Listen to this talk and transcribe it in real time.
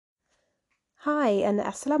Hi and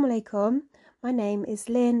Assalamu alaikum. My name is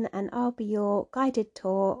Lynn and I'll be your guided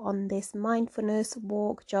tour on this mindfulness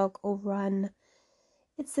walk, jog or run.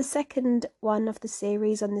 It's the second one of the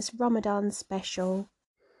series on this Ramadan special.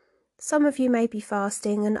 Some of you may be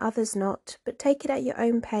fasting and others not, but take it at your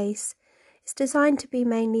own pace. It's designed to be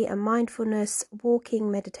mainly a mindfulness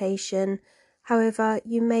walking meditation. However,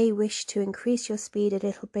 you may wish to increase your speed a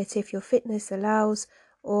little bit if your fitness allows,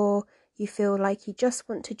 or you feel like you just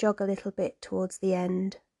want to jog a little bit towards the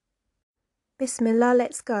end. Bismillah,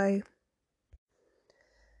 let's go.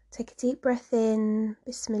 Take a deep breath in,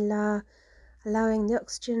 Bismillah, allowing the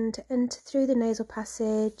oxygen to enter through the nasal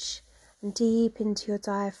passage and deep into your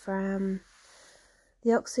diaphragm.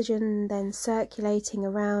 The oxygen then circulating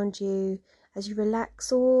around you as you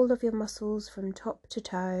relax all of your muscles from top to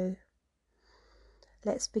toe.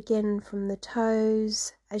 Let's begin from the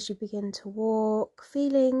toes as you begin to walk,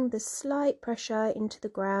 feeling the slight pressure into the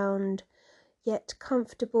ground, yet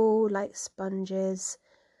comfortable like sponges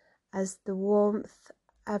as the warmth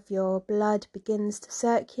of your blood begins to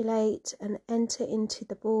circulate and enter into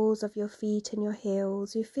the balls of your feet and your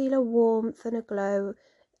heels. You feel a warmth and a glow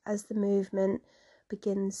as the movement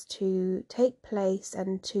begins to take place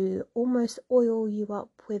and to almost oil you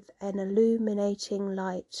up with an illuminating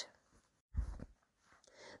light.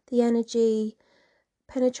 The energy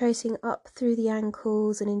penetrating up through the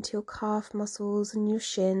ankles and into your calf muscles and your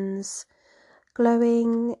shins,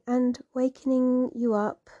 glowing and wakening you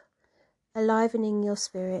up, alivening your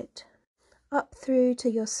spirit. Up through to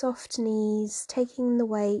your soft knees, taking the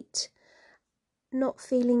weight, not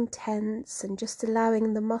feeling tense and just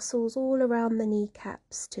allowing the muscles all around the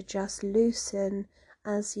kneecaps to just loosen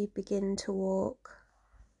as you begin to walk.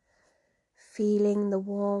 Feeling the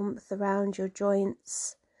warmth around your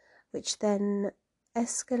joints, which then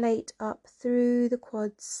escalate up through the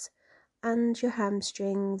quads and your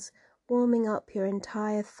hamstrings, warming up your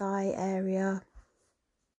entire thigh area.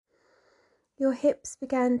 Your hips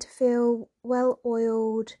began to feel well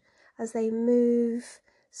oiled as they move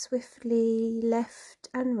swiftly left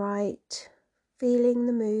and right, feeling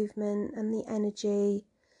the movement and the energy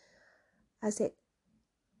as it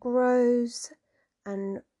grows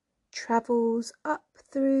and travels up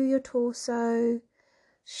through your torso,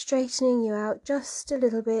 straightening you out just a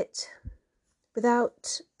little bit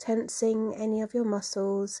without tensing any of your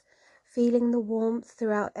muscles, feeling the warmth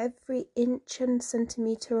throughout every inch and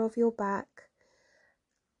centimetre of your back,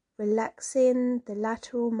 relaxing the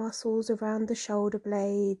lateral muscles around the shoulder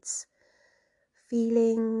blades,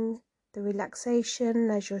 feeling the relaxation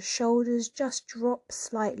as your shoulders just drop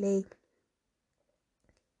slightly.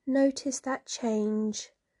 Notice that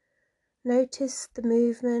change. Notice the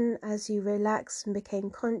movement as you relaxed and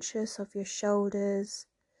became conscious of your shoulders,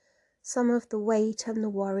 some of the weight and the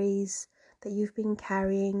worries that you've been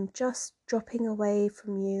carrying just dropping away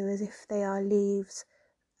from you as if they are leaves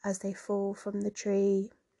as they fall from the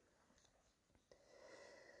tree.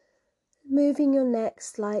 Moving your neck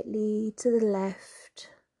slightly to the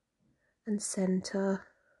left and centre,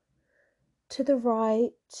 to the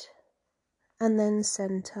right and then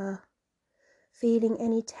centre, feeling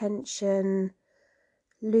any tension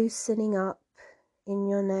loosening up in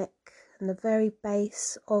your neck and the very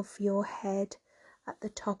base of your head at the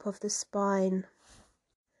top of the spine.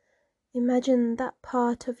 Imagine that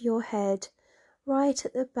part of your head right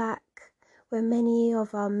at the back where many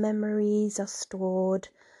of our memories are stored,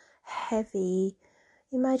 heavy.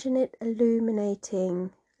 Imagine it illuminating,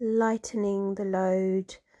 lightening the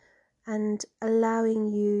load and allowing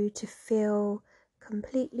you to feel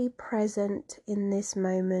completely present in this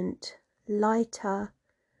moment, lighter,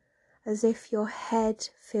 as if your head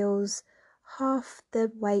feels half the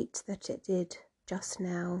weight that it did just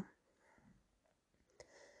now.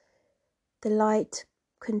 The light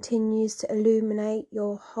continues to illuminate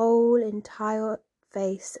your whole entire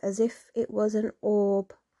face as if it was an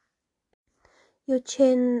orb. Your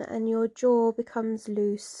chin and your jaw becomes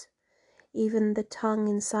loose, even the tongue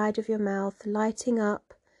inside of your mouth lighting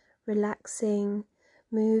up, relaxing,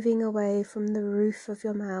 moving away from the roof of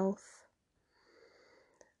your mouth.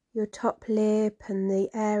 Your top lip and the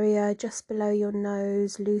area just below your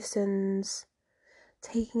nose loosens,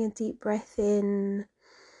 taking a deep breath in,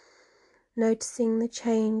 noticing the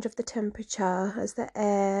change of the temperature as the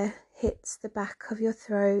air hits the back of your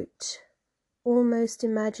throat, almost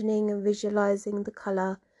imagining and visualizing the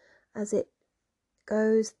colour as it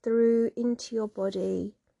goes through into your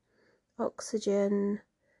body, oxygen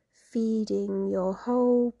feeding your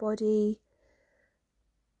whole body,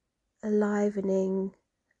 alivening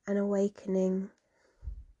and awakening.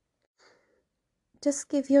 Just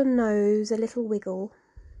give your nose a little wiggle.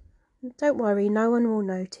 Don't worry, no one will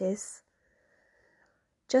notice.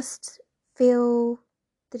 Just feel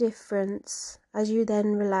the difference as you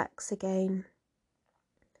then relax again.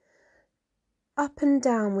 Up and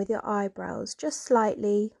down with your eyebrows, just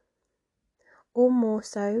slightly, or more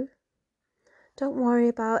so. Don't worry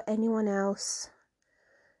about anyone else.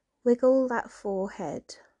 Wiggle that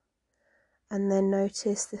forehead and then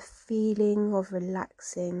notice the feeling of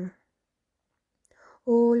relaxing.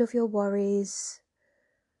 All of your worries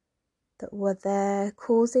that were there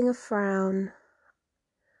causing a frown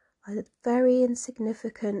are very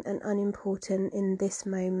insignificant and unimportant in this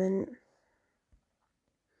moment.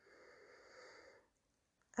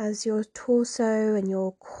 As your torso and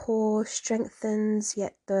your core strengthens,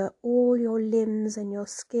 yet all your limbs and your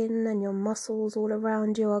skin and your muscles all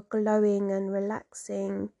around you are glowing and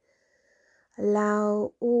relaxing.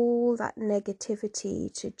 Allow all that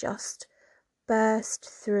negativity to just burst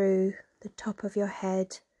through the top of your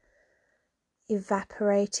head,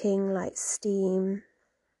 evaporating like steam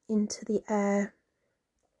into the air.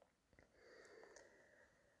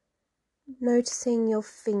 Noticing your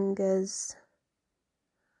fingers,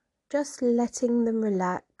 just letting them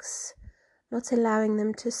relax, not allowing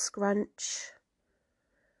them to scrunch.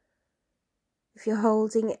 If you're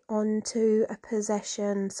holding on to a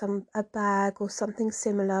possession, a bag or something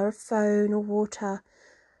similar, a phone or water,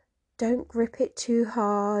 don't grip it too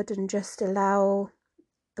hard and just allow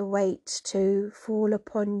the weight to fall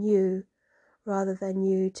upon you rather than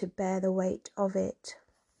you to bear the weight of it.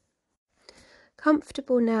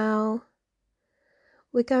 Comfortable now,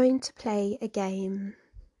 we're going to play a game,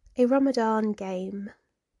 a Ramadan game,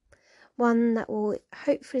 one that will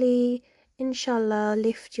hopefully, inshallah,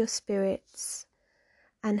 lift your spirits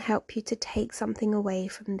and help you to take something away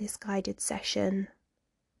from this guided session.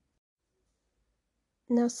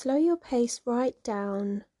 Now slow your pace right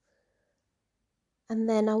down, and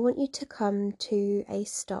then I want you to come to a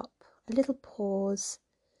stop, a little pause.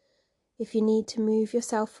 If you need to move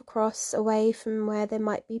yourself across away from where there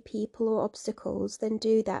might be people or obstacles, then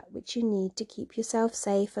do that which you need to keep yourself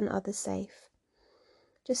safe and others safe.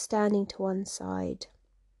 Just standing to one side.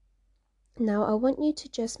 Now I want you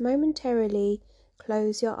to just momentarily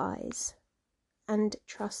close your eyes and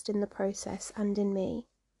trust in the process and in me.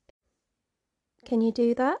 Can you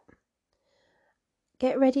do that?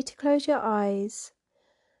 Get ready to close your eyes,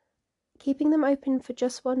 keeping them open for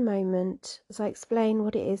just one moment as I explain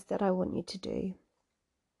what it is that I want you to do.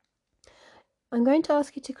 I'm going to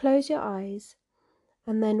ask you to close your eyes,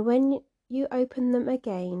 and then when you open them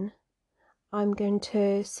again, I'm going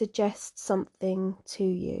to suggest something to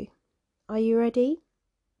you. Are you ready?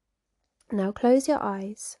 Now close your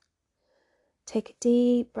eyes. Take a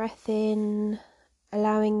deep breath in,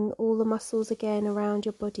 allowing all the muscles again around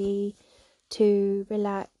your body to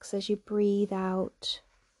relax as you breathe out,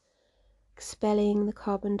 expelling the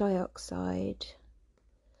carbon dioxide.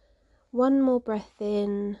 One more breath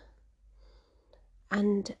in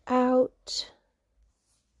and out.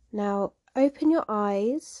 Now open your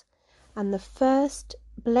eyes, and the first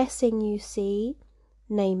blessing you see,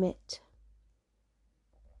 name it.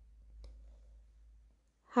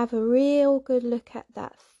 Have a real good look at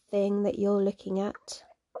that thing that you're looking at.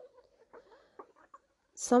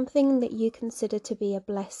 Something that you consider to be a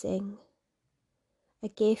blessing, a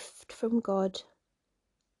gift from God.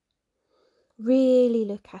 Really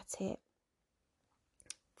look at it.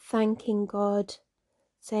 Thanking God,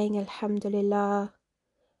 saying Alhamdulillah,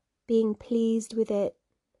 being pleased with it,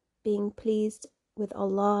 being pleased with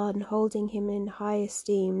Allah and holding Him in high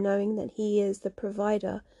esteem, knowing that He is the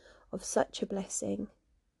provider of such a blessing.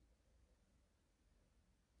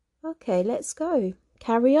 Okay, let's go.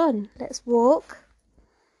 Carry on. Let's walk.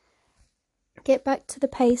 Get back to the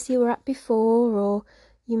pace you were at before, or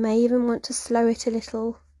you may even want to slow it a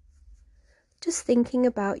little. Just thinking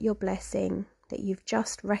about your blessing that you've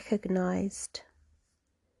just recognized.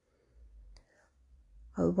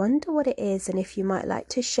 I wonder what it is and if you might like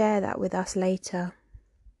to share that with us later.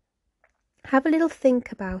 Have a little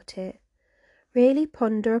think about it. Really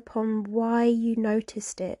ponder upon why you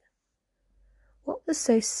noticed it. What was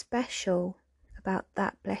so special about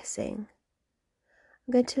that blessing?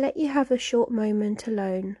 I'm going to let you have a short moment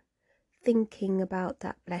alone, thinking about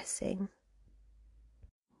that blessing.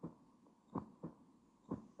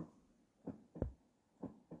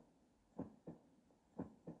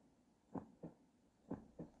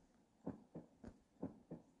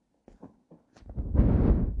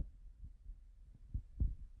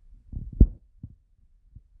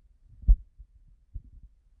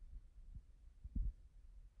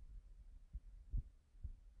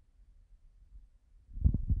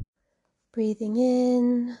 Breathing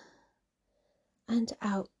in and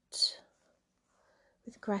out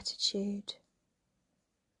with gratitude.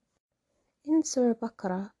 in Surah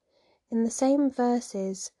Baqarah, in the same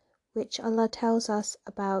verses which Allah tells us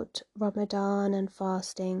about Ramadan and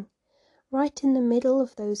fasting, right in the middle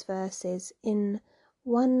of those verses, in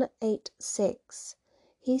 186,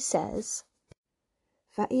 He says,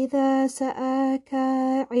 فَإِذَا سَأَلَكَ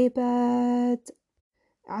عِبَادِ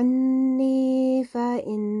عَنِّي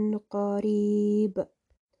فَإِنْ قَرِيبٌ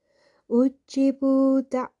أُجِّبُ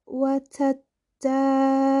دَعْوَةَ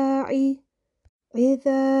الدَّاعِ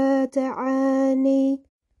إِذَا دَعَانِي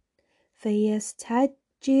فَيَسْتَجِيبُوا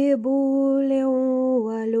لِي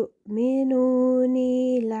وَلْيُؤْمِنُوا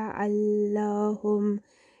لَعَلَّهُمْ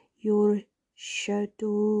يُرْشَدُونَ.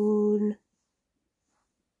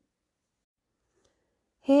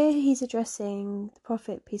 Here he's addressing the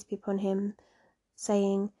Prophet, peace be upon him,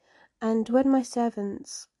 saying, "And when my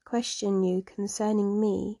servants question you concerning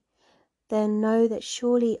me, then know that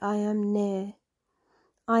surely I am near.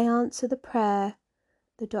 I answer the prayer,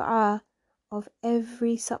 the dua of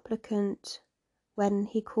every supplicant when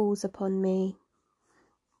he calls upon me."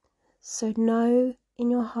 So know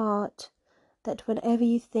in your heart that whenever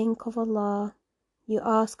you think of Allah, you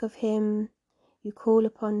ask of Him, you call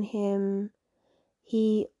upon Him,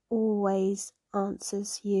 He always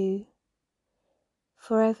answers you,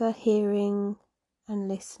 forever hearing and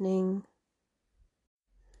listening.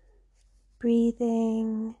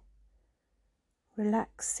 Breathing,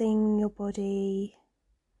 relaxing your body,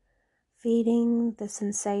 feeling the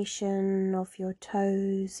sensation of your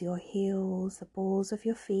toes, your heels, the balls of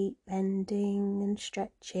your feet bending and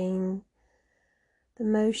stretching, the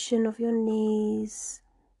motion of your knees,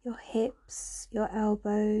 your hips, your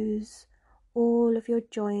elbows, all of your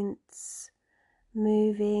joints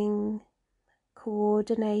moving,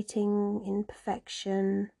 coordinating in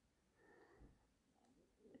perfection,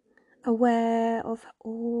 aware of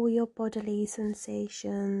all your bodily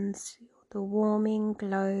sensations, the warming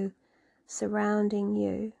glow surrounding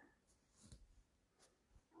you.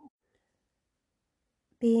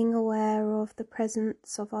 Being aware of the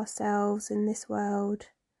presence of ourselves in this world,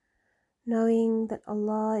 knowing that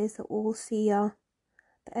Allah is the all-seer,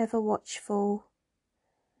 the ever-watchful.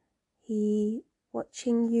 He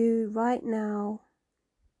watching you right now.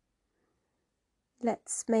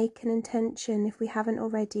 Let's make an intention, if we haven't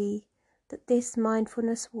already, that this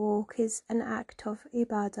mindfulness walk is an act of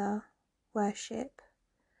ibadah, worship.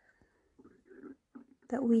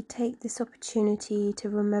 That we take this opportunity to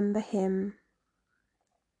remember Him,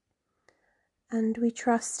 and we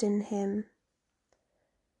trust in Him.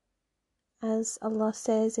 As Allah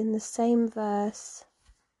says in the same verse,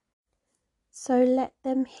 "So let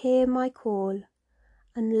them hear my call,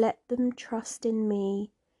 and let them trust in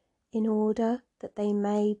me, in order that they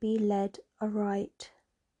may be led aright."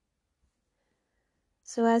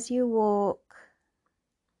 So as you walk,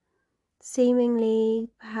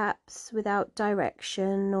 seemingly perhaps without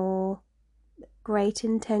direction or great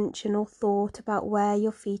intention or thought about where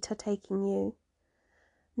your feet are taking you,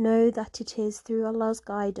 know that it is through Allah's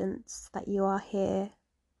guidance that you are here,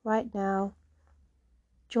 right now,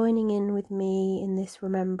 joining in with me in this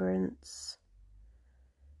remembrance.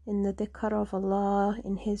 In the dhikr of Allah,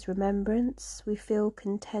 in His remembrance, we feel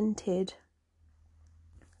contented,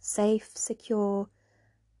 safe, secure,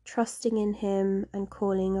 trusting in Him and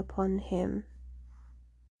calling upon Him.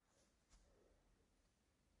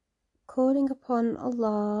 Calling upon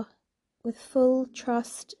Allah with full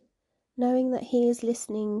trust, knowing that He is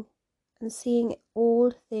listening and seeing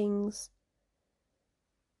all things.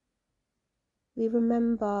 We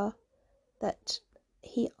remember that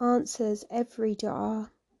He answers every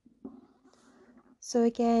dua. So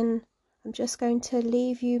again, I'm just going to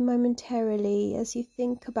leave you momentarily as you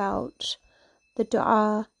think about the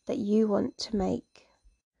dua that you want to make.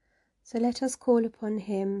 So let us call upon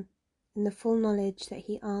Him in the full knowledge that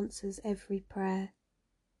He answers every prayer.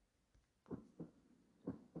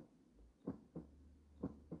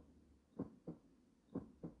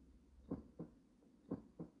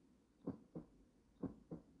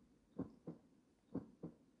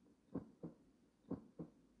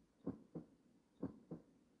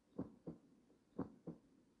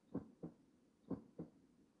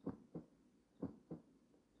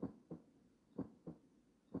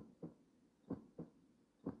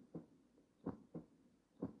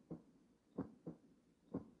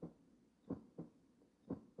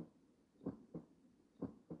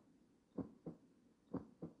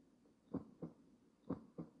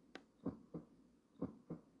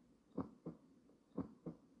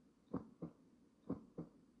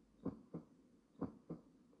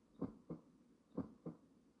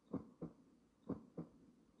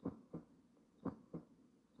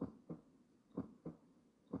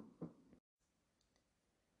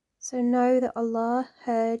 So know that Allah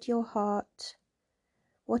heard your heart,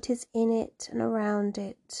 what is in it and around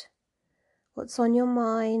it, what's on your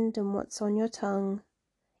mind and what's on your tongue,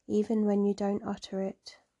 even when you don't utter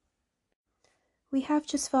it. We have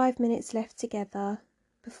just 5 minutes left together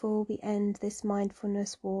before we end this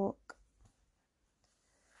mindfulness walk.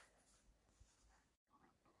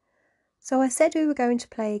 So I said we were going to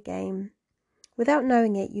play a game. Without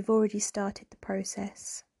knowing it, you've already started the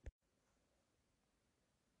process.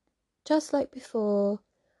 Just like before,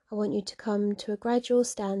 I want you to come to a gradual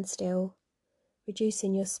standstill,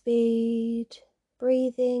 reducing your speed,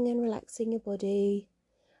 breathing and relaxing your body,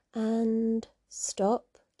 and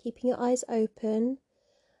stop, keeping your eyes open.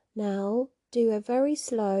 Now do a very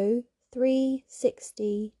slow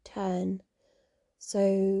 360 turn.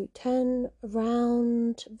 So turn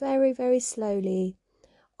around very, very slowly,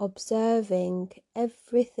 observing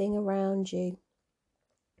everything around you.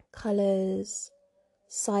 Colours,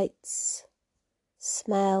 sights,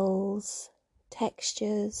 smells,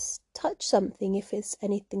 textures. Touch something if there's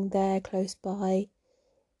anything there close by.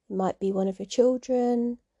 It might be one of your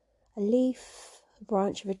children, a leaf, a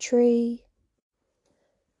branch of a tree.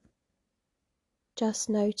 Just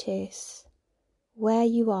notice where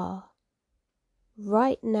you are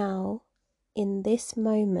right now in this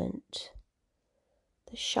moment.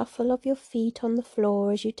 The shuffle of your feet on the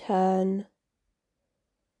floor as you turn.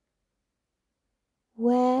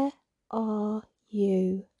 Where are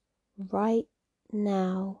you right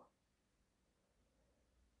now?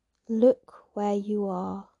 Look where you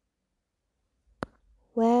are.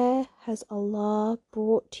 Where has Allah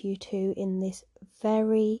brought you to in this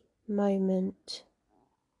very moment?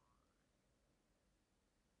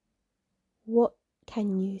 What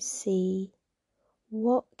can you see?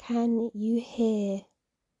 What can you hear?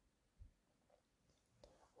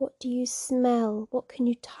 What do you smell? What can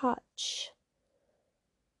you touch?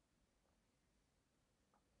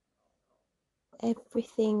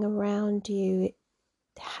 Everything around you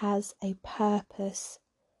has a purpose,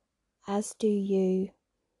 as do you.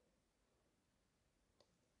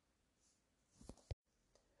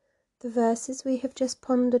 The verses we have just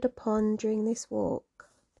pondered upon during this walk.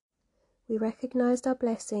 We recognized our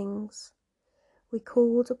blessings. We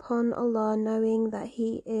called upon Allah knowing that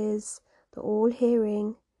He is the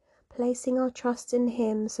all-hearing, placing our trust in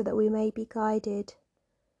Him so that we may be guided.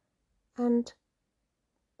 And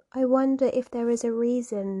I wonder if there is a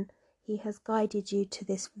reason He has guided you to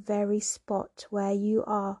this very spot where you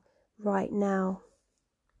are right now.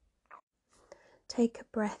 Take a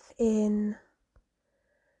breath in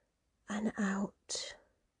and out.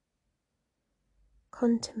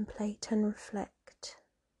 Contemplate and reflect.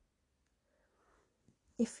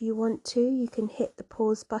 If you want to, you can hit the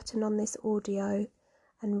pause button on this audio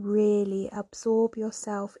and really absorb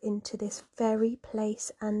yourself into this very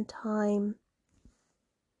place and time.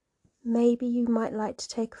 Maybe you might like to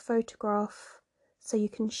take a photograph so you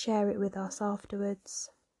can share it with us afterwards.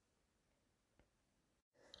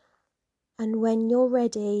 And when you're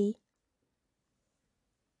ready,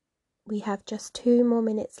 we have just 2 more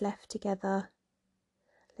minutes left together.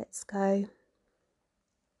 Let's go.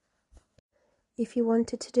 If you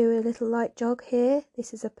wanted to do a little light jog here,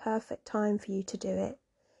 this is a perfect time for you to do it.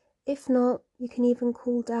 If not, you can even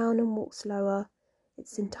cool down and walk slower.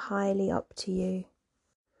 It's entirely up to you.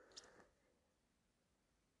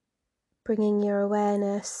 Bringing your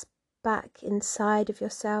awareness back inside of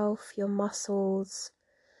yourself, your muscles,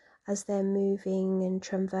 as they're moving and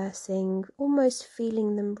traversing, almost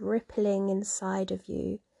feeling them rippling inside of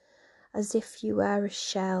you, as if you were a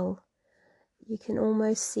shell. You can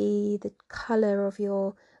almost see the colour of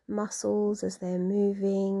your muscles as they're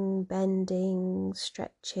moving, bending,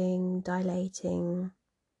 stretching, dilating.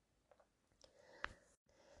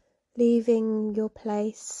 Leaving your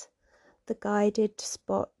place, the guided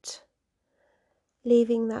spot,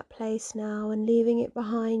 leaving that place now and leaving it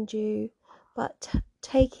behind you, but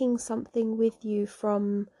taking something with you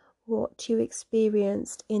from what you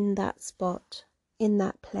experienced in that spot, in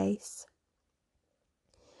that place.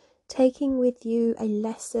 Taking with you a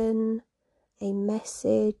lesson, a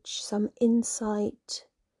message, some insight,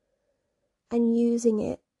 and using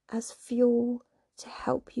it as fuel to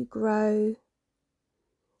help you grow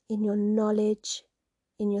in your knowledge,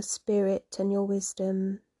 in your spirit and your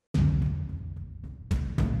wisdom.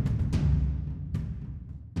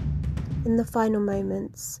 In the final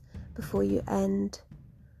moments before you end,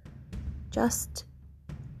 just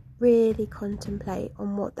really contemplate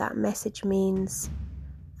on what that message means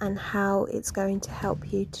and how it's going to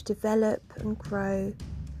help you to develop and grow,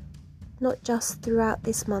 not just throughout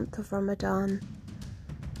this month of Ramadan,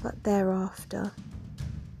 but thereafter.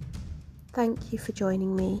 Thank you for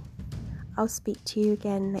joining me. I'll speak to you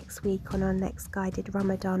again next week on our next guided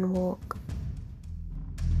Ramadan walk.